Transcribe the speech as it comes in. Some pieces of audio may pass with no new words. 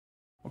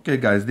Okay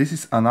guys, this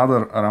is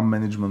another RAM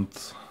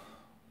management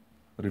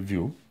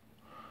review,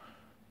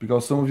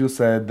 because some of you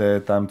said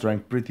that I'm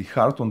trying pretty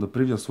hard on the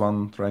previous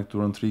one, trying to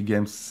run 3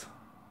 games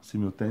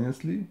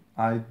simultaneously.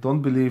 I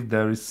don't believe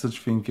there is such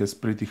thing as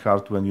pretty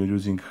hard when you're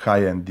using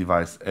high-end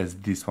device as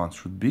this one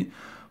should be,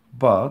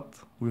 but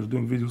we're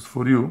doing videos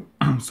for you,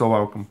 so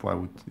I'll comply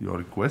with your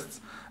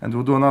requests, and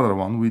we'll do another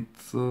one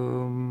with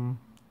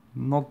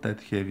not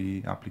that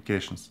heavy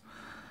applications.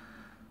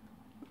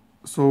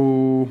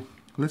 So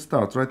let's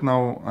start. Right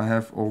now I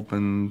have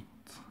opened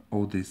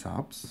all these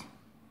apps.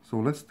 So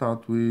let's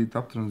start with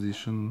app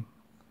transition,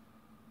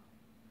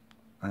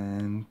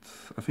 and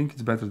I think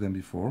it's better than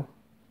before.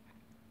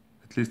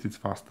 At least it's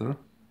faster.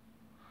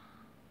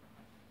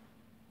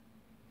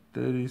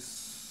 There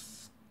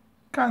is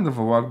kind of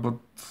a whack, but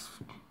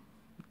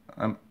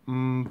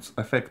it's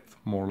effect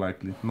more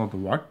likely, not a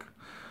whack.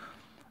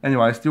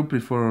 Anyway, I still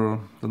prefer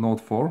the Note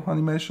 4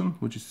 animation,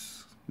 which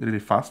is really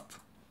fast.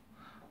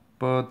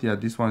 But yeah,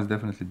 this one is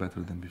definitely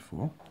better than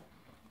before.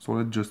 So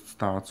let's just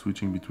start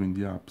switching between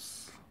the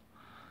apps.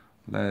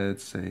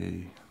 Let's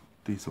say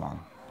this one,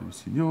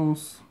 BBC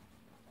News.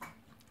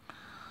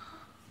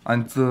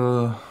 And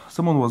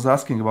someone was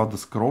asking about the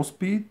scroll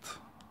speed.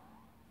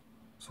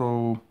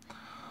 So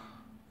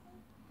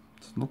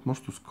it's not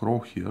much to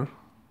scroll here.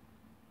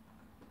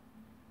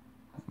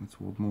 Let's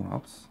load more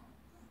apps.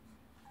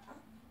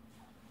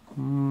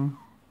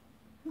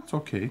 It's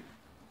okay.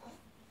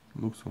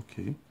 Looks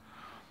okay.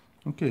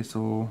 Okay,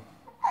 so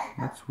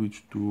let's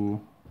switch to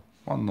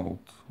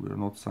OneNote. We're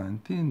not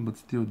signed in, but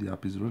still the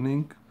app is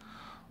running,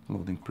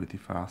 loading pretty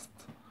fast.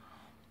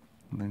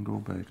 And then go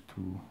back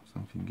to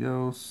something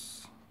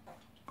else.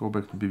 Go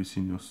back to BBC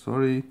News,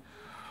 sorry.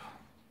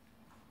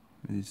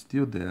 It's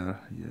still there,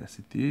 yes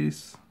it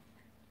is.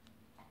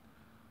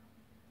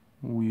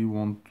 We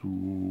want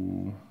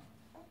to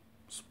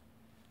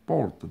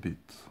sport a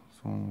bit,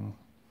 so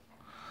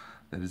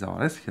there is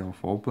our S-Health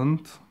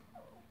opened.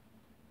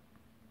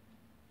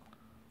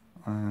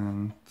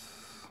 And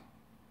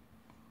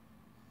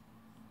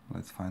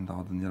let's find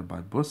out the nearby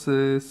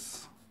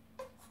buses.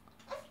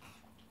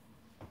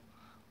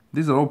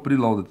 These are all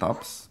preloaded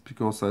apps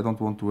because I don't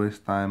want to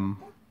waste time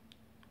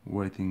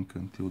waiting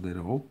until they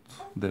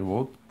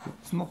load.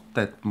 It's not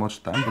that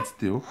much time, but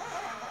still.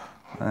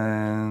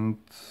 And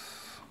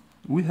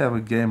we have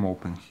a game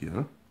open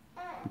here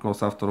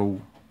because after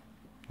all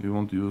we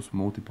want to use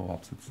multiple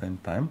apps at the same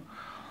time.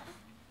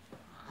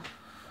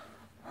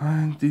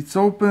 And it's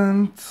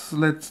opened.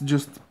 Let's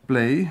just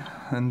play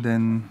and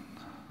then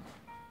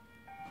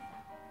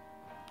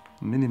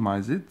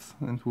minimize it,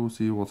 and we'll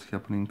see what's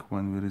happening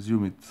when we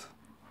resume it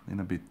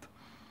in a bit.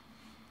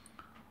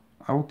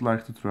 I would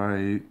like to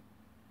try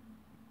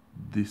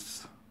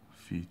this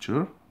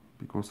feature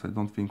because I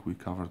don't think we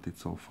covered it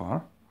so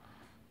far.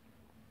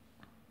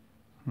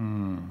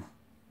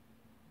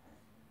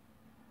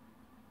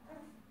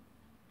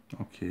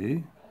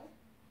 Okay.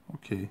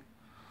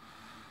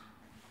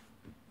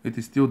 It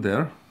is still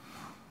there.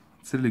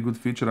 It's a really good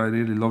feature. I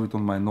really love it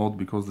on my Note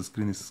because the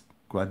screen is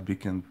quite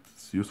big and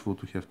it's useful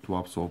to have 2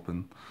 apps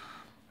open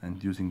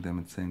and using them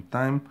at the same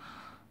time.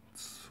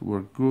 It's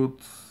worked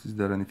good. Is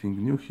there anything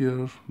new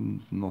here?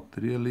 Not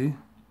really.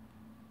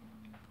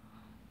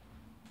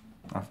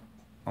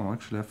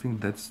 Actually I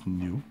think that's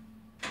new.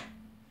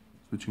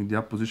 Switching the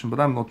app position, but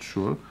I'm not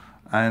sure.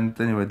 And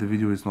anyway, the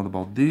video is not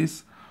about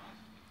this.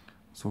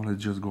 So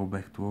let's just go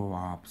back to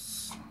our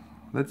apps.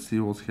 Let's see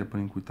what's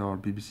happening with our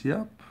BBC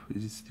app.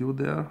 Is it still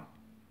there?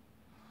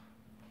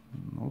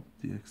 Not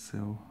the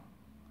Excel.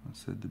 I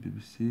said the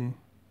BBC.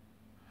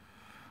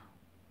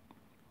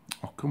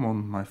 Oh, come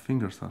on, my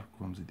fingers are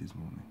clumsy this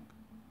morning.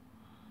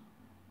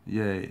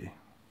 Yay.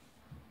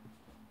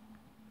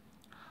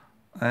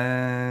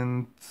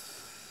 And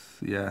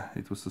yeah,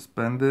 it was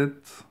suspended.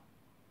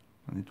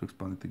 I need to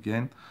expand it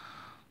again.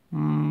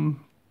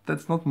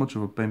 That's not much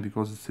of a pain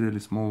because it's a really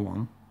small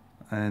one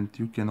and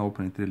you can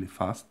open it really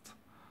fast,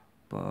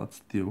 but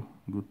still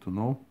good to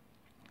know.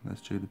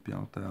 Let's check the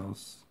piano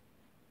tiles.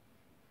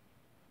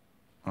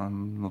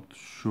 I'm not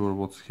sure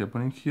what's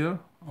happening here.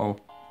 Oh,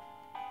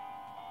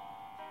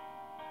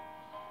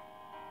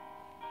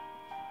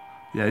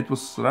 yeah, it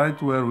was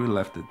right where we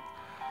left it.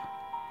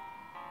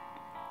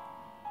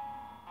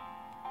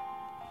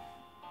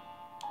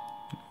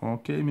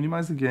 Okay,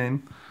 minimize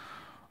again.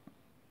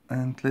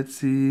 And let's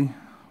see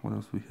what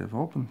else we have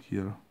open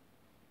here.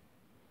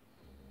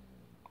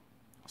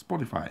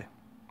 Spotify.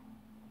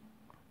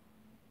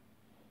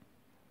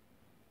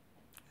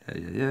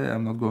 Yeah,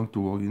 I'm not going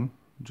to log in,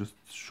 just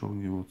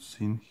showing you what's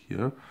in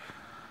here.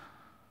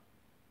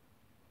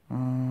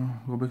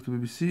 Go back to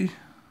BBC.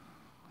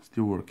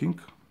 Still working.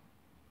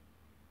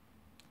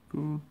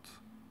 Good.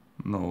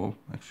 No,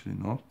 actually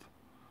not.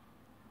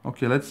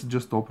 Okay, let's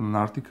just open an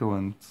article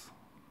and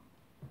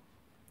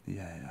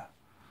yeah.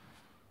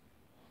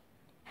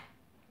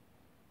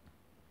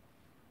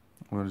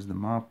 Where is the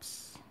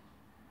maps?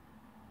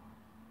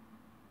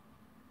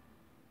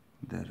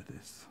 There it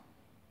is.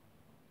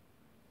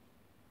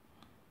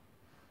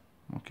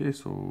 Okay,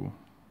 so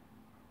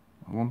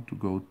I want to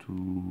go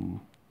to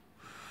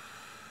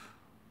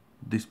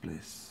this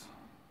place.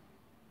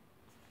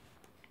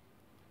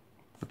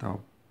 But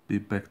I'll be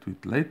back to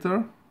it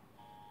later.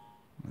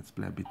 Let's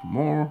play a bit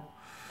more.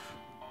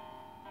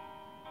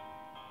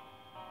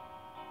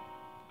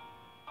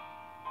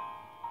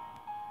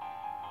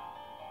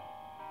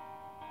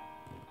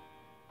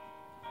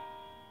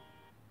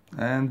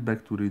 And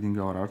back to reading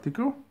our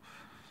article.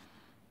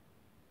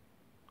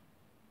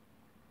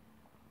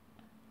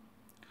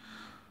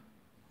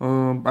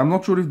 I'm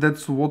not sure if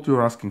that's what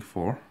you're asking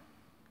for.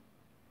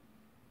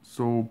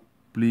 So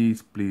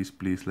please, please,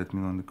 please let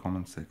me know in the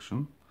comment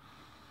section.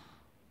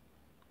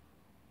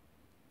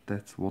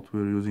 That's what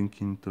we're using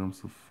in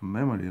terms of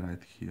memory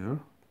right here.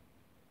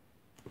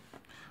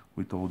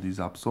 With all these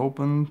apps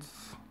opened.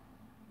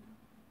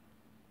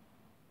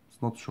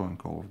 It's not showing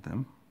all of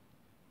them,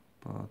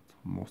 but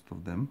most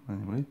of them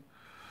anyway.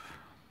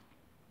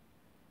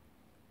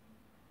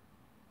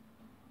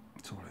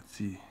 So let's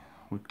see,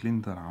 we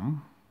cleaned the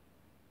RAM.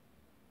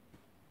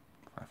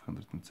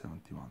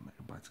 571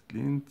 megabytes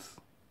cleaned.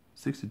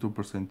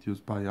 62%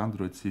 used by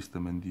Android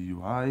system and the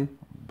UI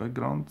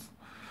background.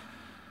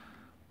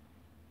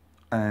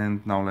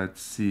 And now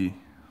let's see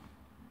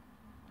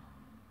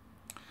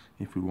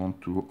if we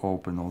want to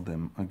open all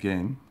them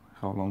again,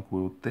 how long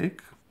will it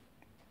take.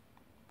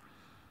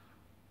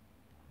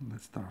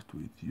 Let's start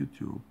with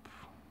YouTube.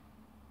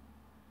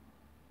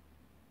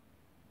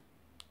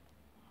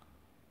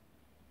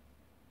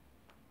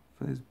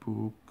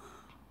 Facebook.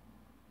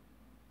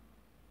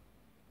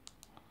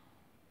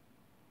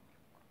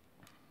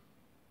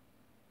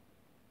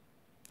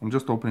 I'm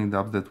just opening the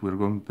apps that we're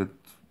going to,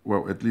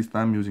 well, at least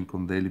I'm using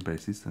on a daily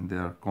basis, and they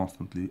are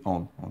constantly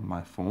on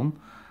my phone.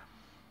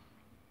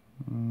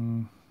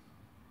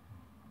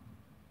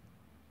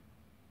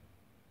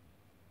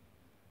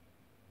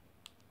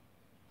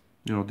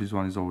 You know, this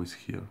one is always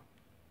here,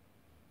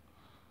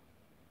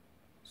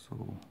 so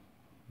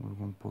we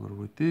won't bother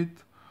with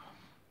it.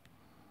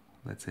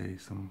 Let's say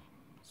some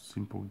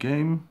simple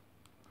game,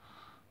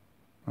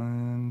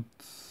 and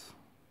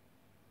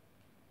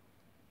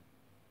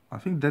I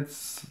think that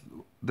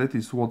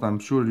is what I'm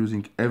sure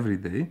using every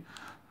day.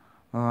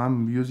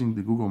 I'm using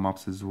the Google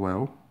Maps as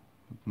well,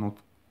 but not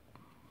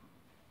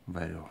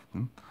very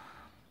often.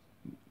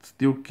 It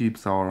still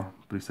keeps our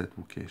preset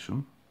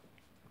location.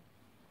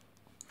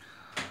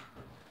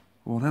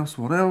 What else?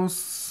 What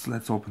else?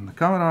 Let's open the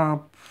camera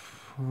up.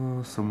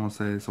 Someone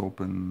says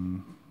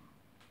open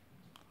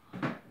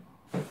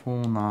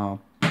phone app.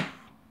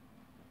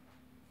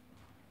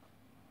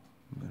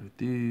 There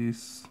it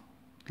is.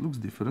 It looks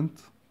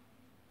different.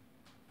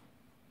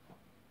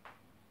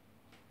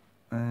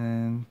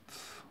 And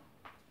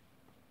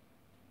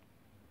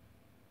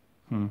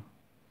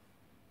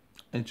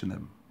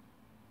H&M,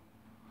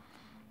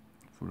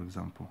 for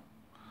example.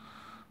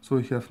 So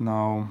we have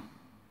now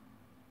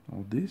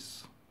all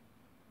this.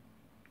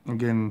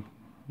 Again,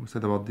 we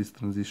said about this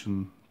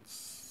transition,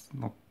 it's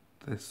not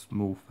as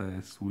smooth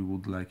as we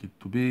would like it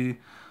to be.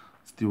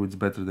 Still, it's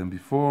better than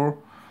before.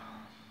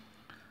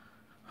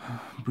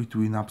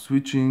 Between app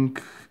switching,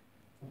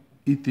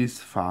 it is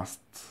fast,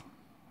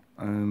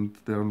 and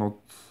they are not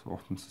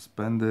often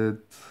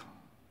suspended.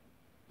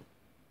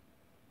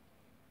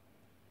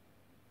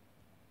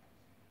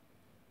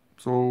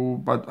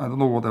 So, but I don't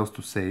know what else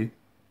to say.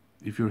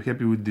 If you're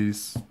happy with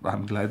this,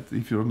 I'm glad.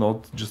 If you're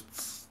not,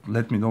 just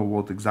let me know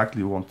what exactly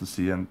you want to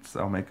see, and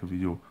I'll make a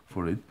video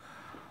for it.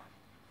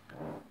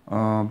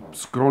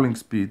 Scrolling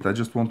speed, I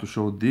just want to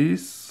show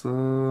this.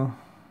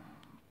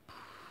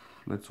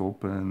 Let's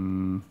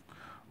open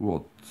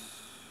what?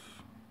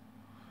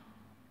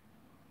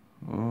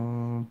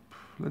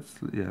 Let's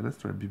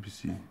try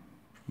BBC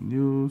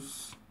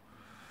News.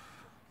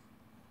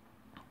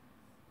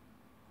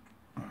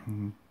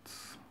 And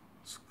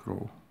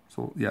scroll.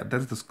 So yeah,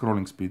 that's the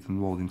scrolling speed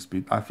and loading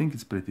speed. I think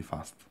it's pretty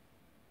fast.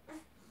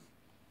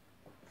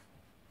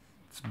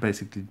 It's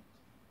basically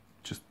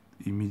just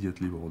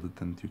immediately loaded,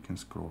 and you can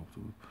scroll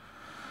to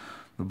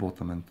the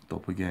bottom and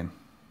top again.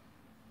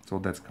 So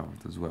that's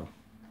covered as well.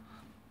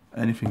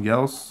 Anything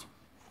else?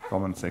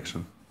 Comment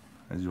section,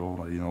 as you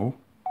already know.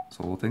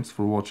 So thanks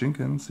for watching,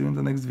 and see you in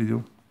the next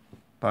video.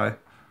 Bye.